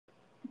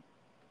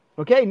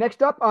Okay,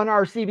 next up on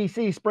our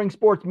CVC Spring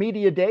Sports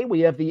Media Day,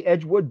 we have the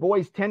Edgewood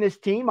boys tennis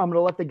team. I'm going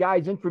to let the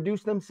guys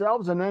introduce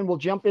themselves, and then we'll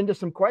jump into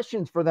some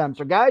questions for them.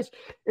 So, guys,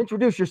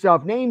 introduce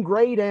yourself, name,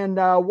 grade, and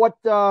what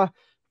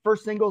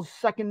first singles,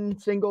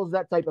 second singles,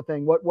 that type of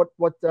thing. What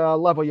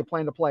level you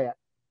plan to play at?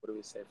 What do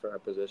we say for our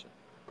position?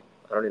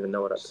 I don't even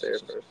know what I say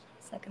first.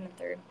 Second and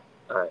third.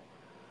 All right.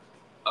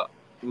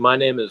 My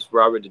name is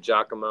Robert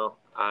DiGiacomo.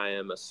 I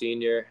am a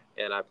senior,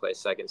 and I play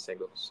second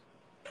singles.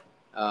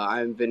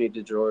 I'm Vinny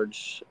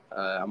DeGeorge.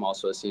 I'm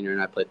also a senior,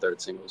 and I play third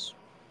singles.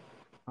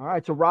 All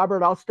right, so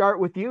Robert, I'll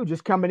start with you.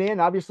 Just coming in,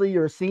 obviously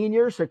you're a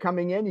senior, so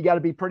coming in, you got to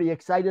be pretty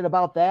excited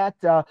about that.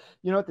 At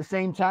the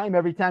same time,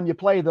 every time you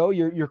play, though,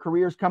 your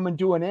career's coming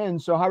to an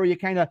end. So how are you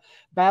kind of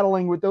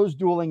battling with those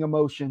dueling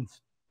emotions?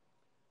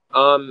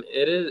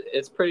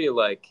 It's pretty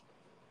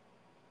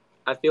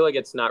I feel like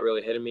it's not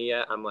really hitting me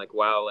yet. I'm like,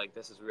 wow,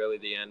 this is really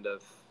the end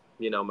of,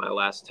 my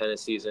last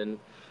tennis season.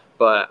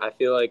 But I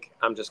feel like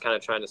I'm just kind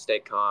of trying to stay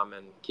calm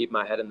and keep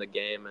my head in the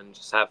game and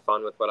just have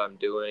fun with what I'm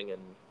doing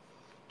and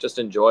just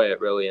enjoy it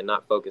really and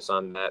not focus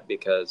on that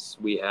because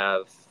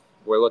we're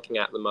looking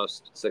at the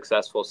most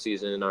successful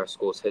season in our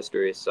school's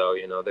history. So,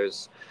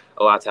 there's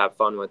a lot to have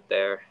fun with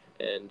there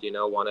and,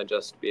 want to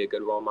just be a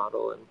good role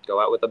model and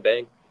go out with a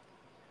bang.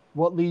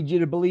 What leads you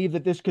to believe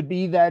that this could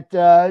be that,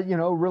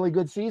 really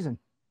good season?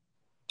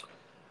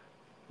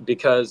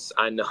 Because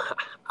I know,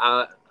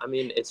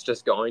 it's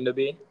just going to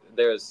be.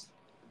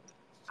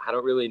 I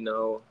don't really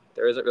know.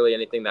 There isn't really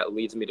anything that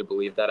leads me to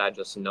believe that. I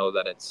just know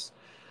that it's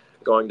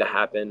going to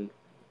happen.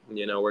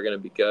 We're going to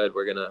be good.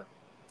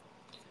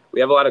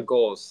 We have a lot of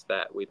goals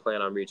that we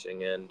plan on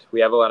reaching, and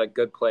we have a lot of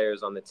good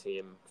players on the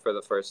team for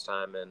the first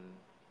time in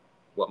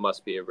what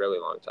must be a really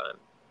long time.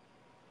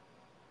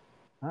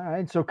 All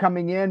right. So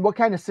coming in, what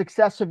kind of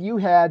success have you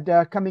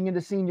had coming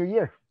into senior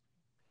year?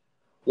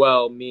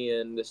 Well, me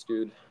and this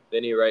dude,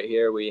 Vinny right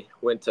here, we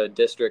went to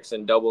districts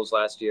and doubles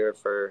last year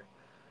for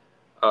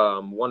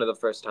one of the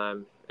first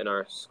time in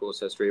our school's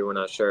history. We're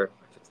not sure if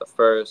it's the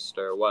first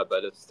or what,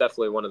 but it's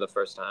definitely one of the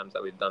first times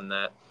that we've done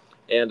that.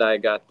 And I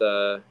got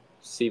the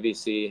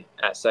CVC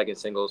at second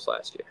singles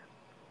last year.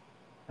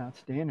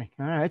 Outstanding.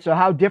 All right. So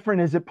how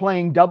different is it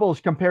playing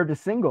doubles compared to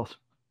singles?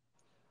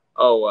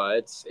 Oh,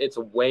 it's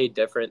way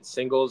different.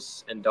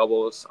 Singles and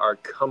doubles are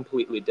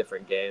completely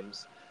different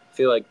games. I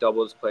feel like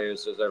doubles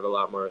players deserve a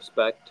lot more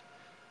respect.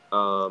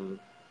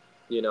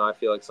 I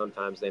feel like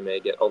sometimes they may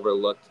get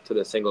overlooked to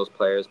the singles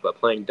players, but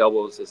playing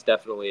doubles is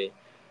definitely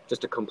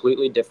just a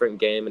completely different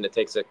game, and it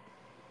takes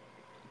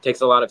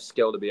a lot of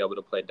skill to be able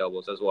to play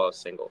doubles as well as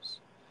singles.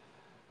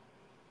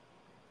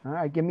 All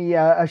right, give me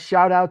a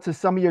shout out to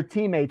some of your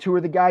teammates. Who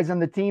are the guys on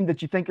the team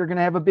that you think are going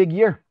to have a big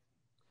year?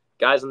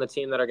 Guys on the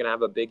team that are going to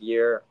have a big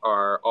year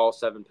are all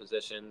 7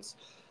 positions.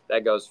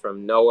 That goes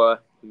from Noah,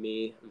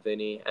 me,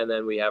 Vinny, and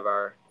then we have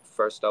our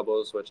first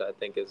doubles, which I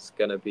think is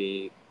going to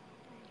be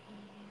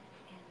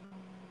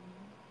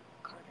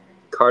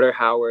Carter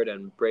Howard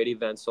and Brady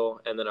Venzel,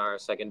 and then our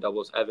second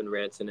doubles, Evan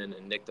Rantanen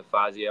and Nick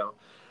DeFazio.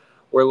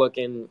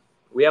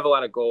 We have a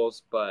lot of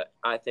goals, but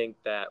I think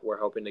that we're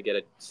hoping to get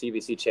a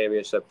CVC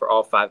championship for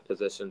all 5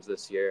 positions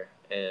this year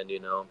and,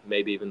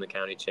 maybe even the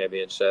county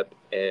championship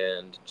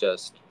and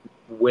just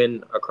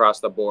win across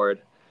the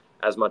board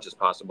as much as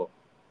possible.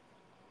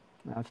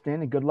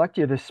 Outstanding. Good luck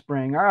to you this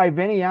spring. All right,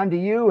 Vinny, on to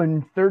you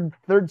and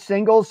third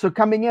singles. So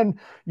coming in,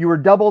 you were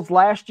doubles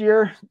last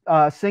year,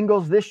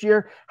 singles this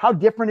year. How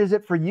different is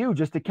it for you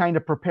just to kind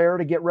of prepare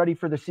to get ready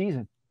for the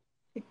season?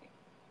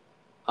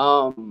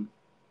 Well,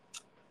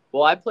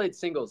 I played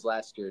singles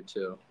last year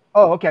too.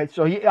 Oh, okay.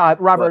 So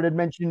Robert had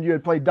mentioned you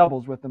had played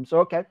doubles with him. So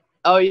okay.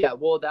 Oh yeah.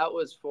 Well, that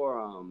was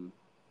for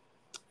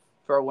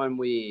when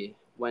we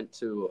went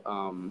to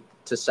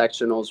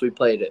sectionals.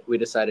 We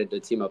decided to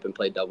team up and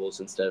play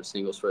doubles instead of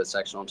singles for the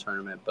sectional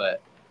tournament.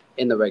 But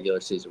in the regular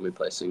season, we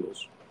play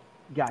singles.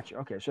 Gotcha.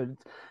 Okay, so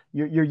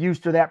you're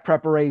used to that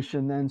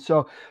preparation then.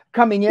 So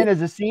coming in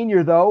as a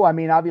senior, though,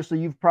 obviously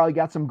you've probably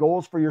got some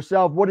goals for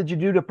yourself. What did you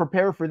do to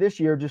prepare for this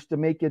year, just to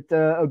make it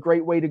a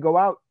great way to go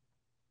out?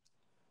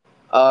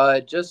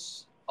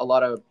 Just a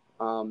lot of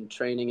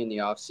training in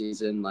the off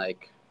season,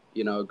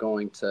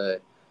 going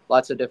to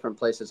lots of different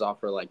places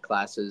offer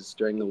classes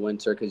during the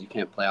winter because you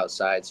can't play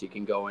outside, so you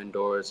can go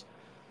indoors,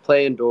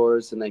 play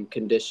indoors, and then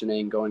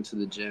conditioning, going to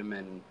the gym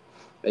and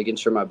making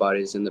sure my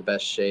body's in the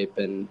best shape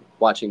and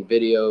watching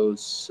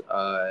videos,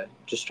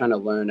 just trying to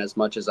learn as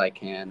much as I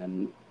can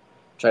and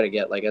try to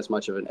get as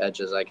much of an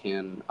edge as I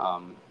can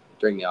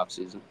during the off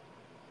season.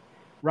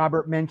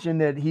 Robert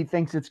mentioned that he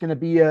thinks it's going to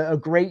be a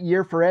great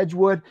year for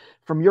Edgewood.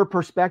 From your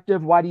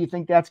perspective, why do you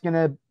think that's going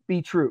to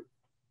be true?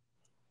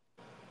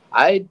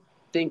 I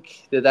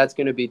think that's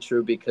going to be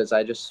true because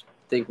I just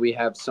think we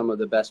have some of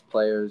the best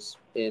players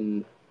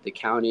in the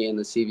county and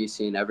the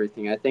CVC and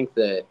everything. I think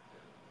that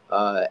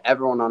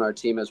everyone on our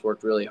team has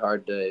worked really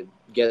hard to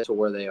get to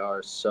where they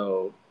are.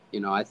 So,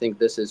 I think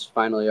this is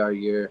finally our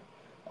year,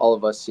 all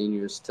of us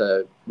seniors,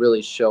 to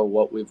really show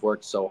what we've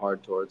worked so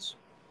hard towards.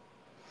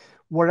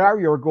 What are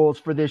your goals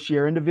for this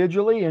year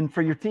individually and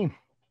for your team?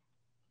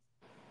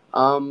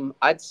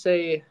 I'd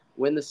say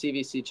win the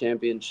CVC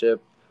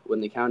championship,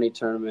 win the county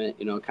tournament,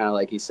 you know, kind of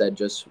like he said,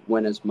 just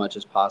win as much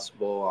as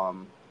possible.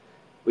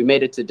 We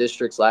made it to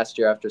districts last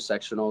year after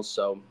sectionals,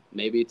 so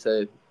maybe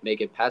to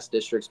make it past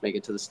districts, make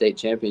it to the state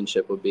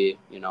championship would be,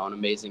 you know, an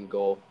amazing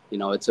goal. You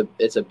know, it's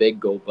a big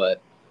goal,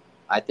 but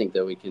I think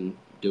that we can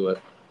do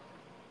it.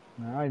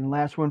 All right, and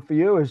last one for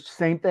you is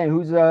same thing.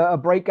 Who's a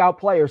breakout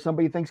player?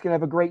 Somebody you think's gonna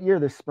have a great year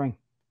this spring?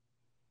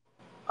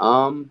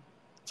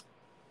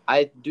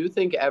 I do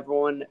think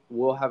everyone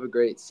will have a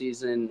great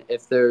season.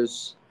 If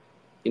there's,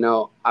 you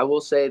know, I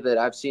will say that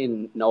I've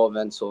seen Noah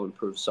Venzel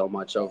improve so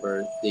much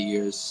over the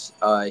years.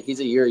 He's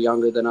a year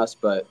younger than us,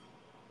 but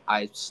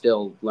I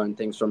still learn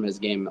things from his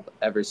game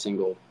every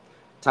single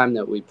time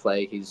that we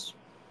play.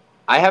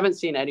 I haven't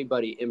seen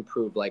anybody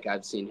improve like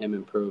I've seen him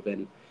improve,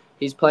 and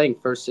he's playing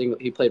first single.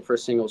 He played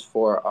first singles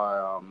for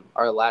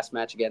our last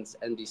match against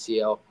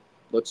NDCL.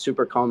 Looked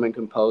super calm and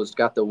composed.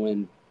 Got the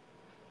win,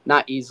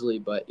 not easily,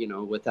 but you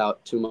know,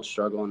 without too much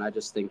struggle. And I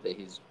just think that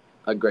he's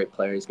a great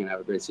player. He's gonna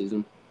have a great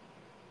season.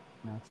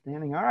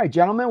 Outstanding. All right,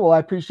 gentlemen. Well, I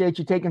appreciate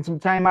you taking some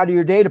time out of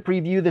your day to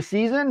preview the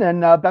season,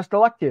 and best of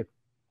luck to you.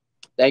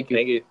 Thank you.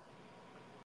 Thank you.